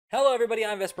Hello everybody,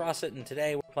 I'm Vesperascit, and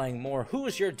today we're playing more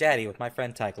Who's Your Daddy with my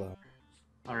friend Tyclone.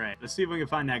 Alright, let's see if we can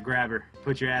find that grabber.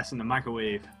 Put your ass in the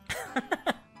microwave.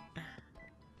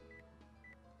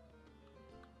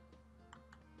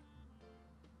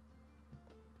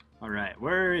 Alright,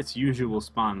 where are its usual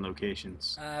spawn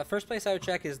locations? First place I would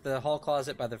check is the hall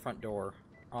closet by the front door,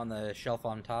 on the shelf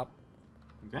on top.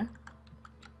 Okay.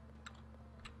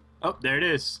 Oh, there it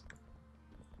is.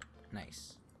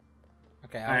 Nice.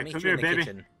 Okay, I'll Alright, meet come you in here, the baby.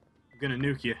 kitchen. I'm gonna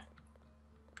nuke you.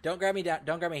 Don't grab me down.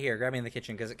 Don't grab me here. Grab me in the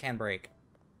kitchen because it can break.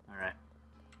 Alright.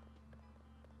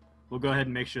 We'll go ahead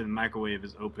and make sure the microwave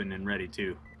is open and ready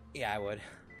too. Yeah, I would.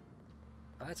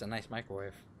 Oh, that's a nice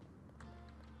microwave.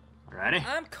 Alrighty.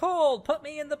 I'm cold. Put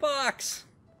me in the box.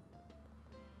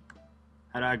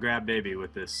 How do I grab baby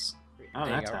with this? Oh, There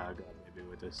you that's go. how I grab baby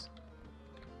with this.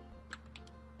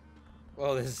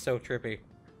 Whoa, this is so trippy.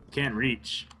 Can't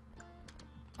reach.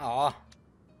 Aw.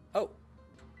 Oh.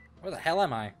 Where the hell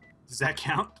am I? Does that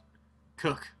count?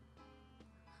 Cook.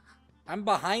 I'm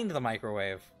behind the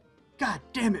microwave. God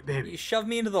damn it, You baby. shoved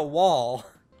me into the wall.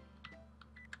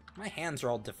 My hands are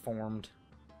all deformed.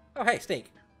 Oh, hey,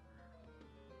 steak.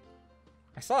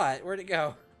 I saw it. Where'd it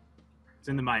go? It's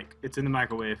in the mic. It's in the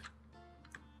microwave.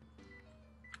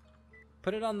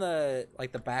 Put it on the,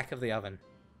 like, the back of the oven.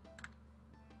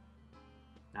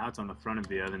 Now it's on the front of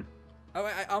the oven. Oh,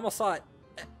 I almost saw it.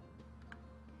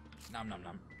 Nom nom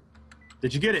nom.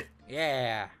 Did you get it?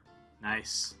 Yeah.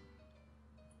 Nice.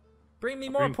 Bring me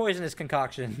more poisonous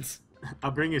concoctions. I'll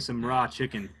bring you some raw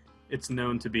chicken. It's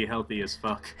known to be healthy as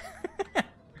fuck.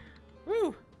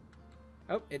 Woo.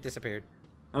 Oh, it disappeared.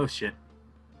 Oh shit.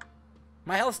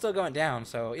 My health's still going down,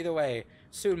 so either way,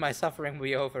 soon my suffering will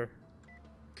be over.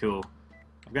 Cool.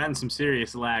 I've gotten some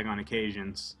serious lag on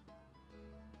occasions.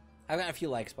 I've got a few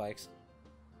like spikes.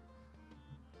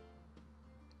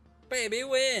 Baby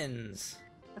wins!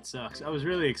 That sucks. I was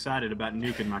really excited about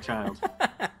nuking my child.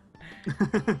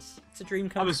 It's a dream I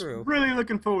come was true. really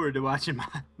looking forward to watching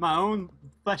my own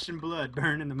flesh and blood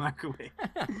burn in the microwave.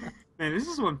 Man, this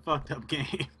is one fucked up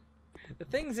game. The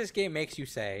things this game makes you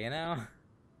say, you know?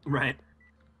 Right.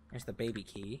 There's the baby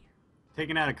key.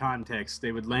 Taken out of context,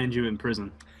 they would land you in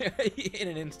prison. In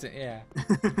an instant, yeah.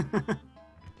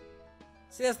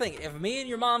 See, that's the thing. If me and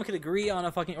your mom could agree on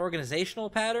a fucking organizational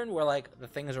pattern where, like, the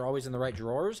things are always in the right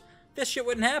drawers, this shit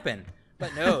wouldn't happen.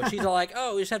 But no, she's all like,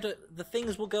 oh, we just have to, the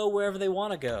things will go wherever they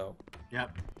want to go.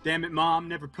 Yep. Damn it, Mom,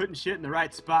 never putting shit in the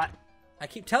right spot. I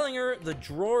keep telling her the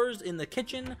drawers in the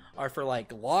kitchen are for,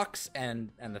 like, locks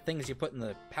and the things you put in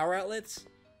the power outlets.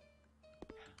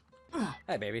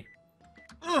 Hi, baby.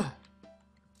 Ugh.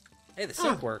 Hey, the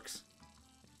silk works.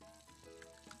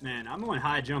 Man, I'm going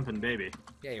high jumping, baby.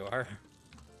 Yeah, you are.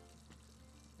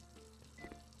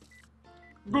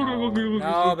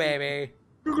 No, baby.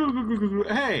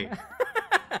 Hey!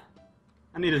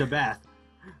 I needed a bath.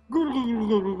 You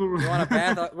want a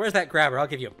bath? Where's that grabber? I'll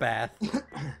give you a bath.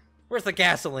 Where's the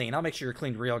gasoline? I'll make sure you're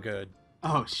cleaned real good.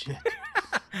 Oh, shit.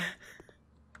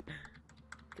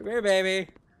 Come here, baby.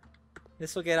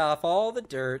 This will get off all the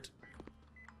dirt.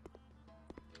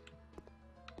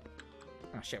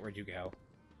 Oh, shit, where'd you go?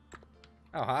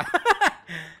 Oh, huh?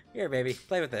 Here, baby.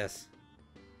 Play with this.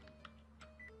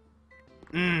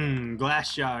 Mmm, glass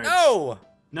shards. No!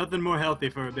 Nothing more healthy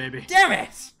for a baby. Damn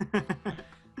it!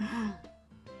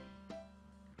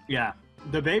 Yeah,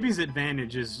 the baby's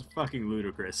advantage is fucking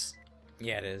ludicrous.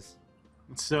 Yeah, it is.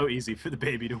 It's so easy for the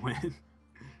baby to win.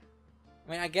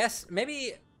 I mean, I guess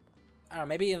maybe, I don't know,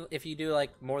 maybe if you do,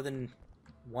 like, more than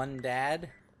one dad,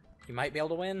 you might be able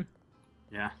to win.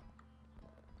 Yeah.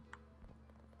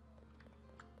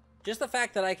 Just the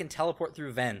fact that I can teleport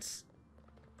through vents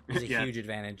is a Yeah. huge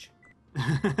advantage.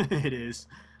 It is.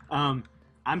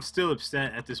 I'm still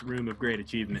upset at this room of great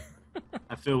achievement.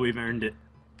 I feel we've earned it.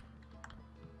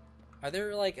 Are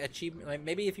there, like, achievement, like,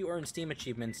 maybe if you earn Steam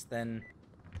achievements, then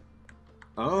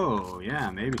Oh, yeah,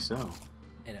 maybe so.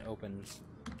 and it opens.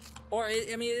 Or,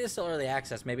 I mean, it is still early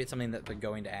access. Maybe it's something that they're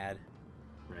going to add.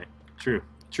 Right. True.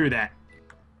 True that.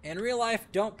 In real life,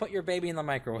 don't put your baby in the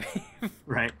microwave.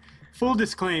 Right. Full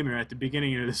disclaimer at the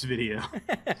beginning of this video.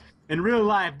 In real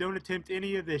life, don't attempt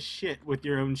any of this shit with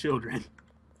your own children.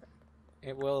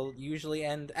 It will usually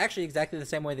end actually exactly the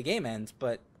same way the game ends,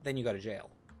 but then you go to jail.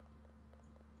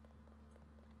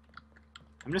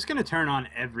 I'm just gonna turn on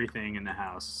everything in the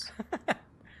house.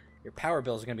 Your power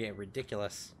bills are going to be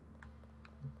ridiculous.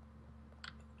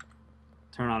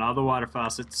 Turn on all the water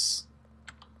faucets.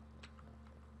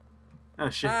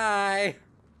 Oh shit. Hi!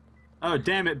 Oh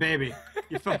damn it, baby.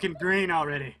 You're fucking green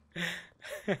already.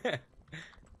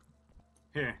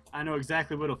 Here, I know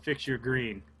exactly what'll fix your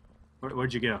green.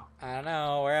 Where'd you go? I don't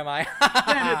know. Where am I?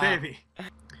 Damn it, baby.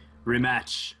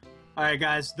 Rematch. All right,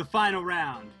 guys. The final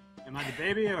round. Am I the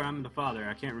baby or I'm the father?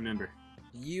 I can't remember.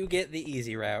 You get the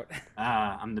easy route.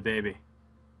 I'm the baby.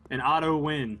 An auto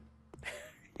win.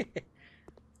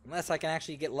 Unless I can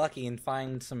actually get lucky and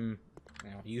find some,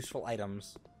 useful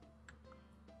items.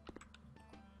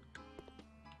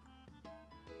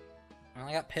 Well,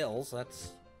 I got pills.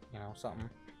 That's, something.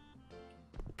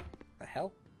 The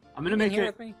hell? I'm gonna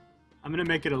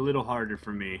make it a little harder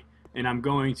for me, and I'm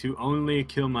going to only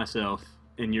kill myself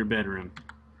in your bedroom.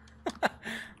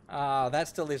 That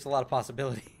still leaves a lot of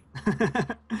possibility.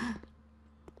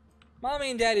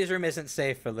 Mommy and Daddy's room isn't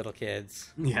safe for little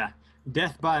kids. Yeah.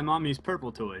 Death by mommy's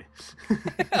purple toy.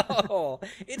 Oh,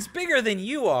 it's bigger than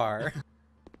you are.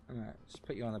 I'm gonna just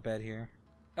put you on the bed here.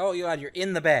 Oh, you're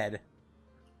in the bed.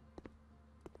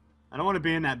 I don't want to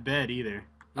be in that bed either.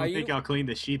 I don't think I'll clean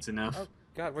the sheets enough. Oh,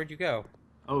 God, where'd you go?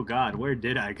 Oh, God, where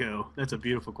did I go? That's a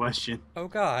beautiful question. Oh,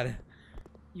 God.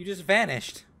 You just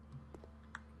vanished.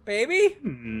 Baby?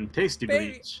 Tasty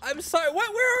Baby, bleach. I'm sorry.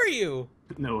 What? Where are you?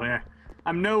 Nowhere.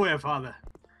 I'm nowhere, father.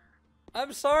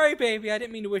 I'm sorry, baby. I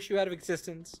didn't mean to wish you out of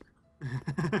existence.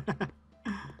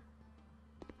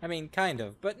 I mean, kind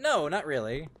of. But no, not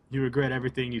really. You regret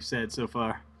everything you've said so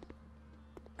far.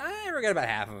 I regret about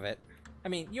half of it. I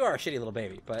mean, you are a shitty little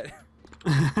baby, but...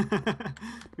 I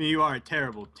mean, you are a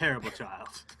terrible, terrible child.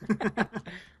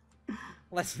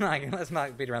 Let's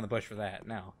not beat around the bush for that.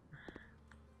 No.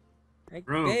 Hey,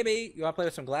 baby, you want to play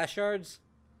with some glass shards?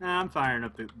 Nah, I'm firing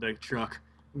up the truck.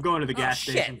 I'm going to the gas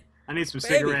station. Shit. I need some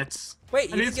cigarettes. Wait,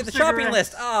 you didn't get the shopping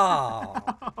list. Oh.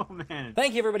 Oh, man.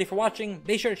 Thank you, everybody, for watching.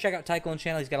 Be sure to check out Tyclone's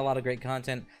channel. He's got a lot of great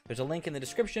content. There's a link in the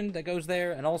description that goes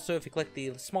there. And also, if you click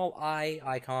the small eye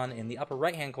icon in the upper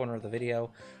right-hand corner of the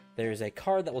video, there's a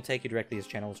card that will take you directly to his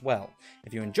channel as well.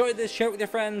 If you enjoyed this, share it with your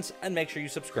friends, and make sure you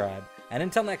subscribe. And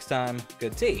until next time,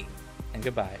 good tea, and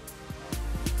goodbye.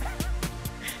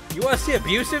 You want to see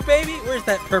abusive, baby? Where's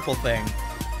that purple thing?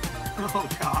 Oh,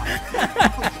 God.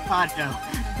 Oh, God, no.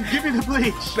 Give me the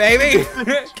bleach. Baby,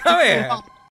 come here.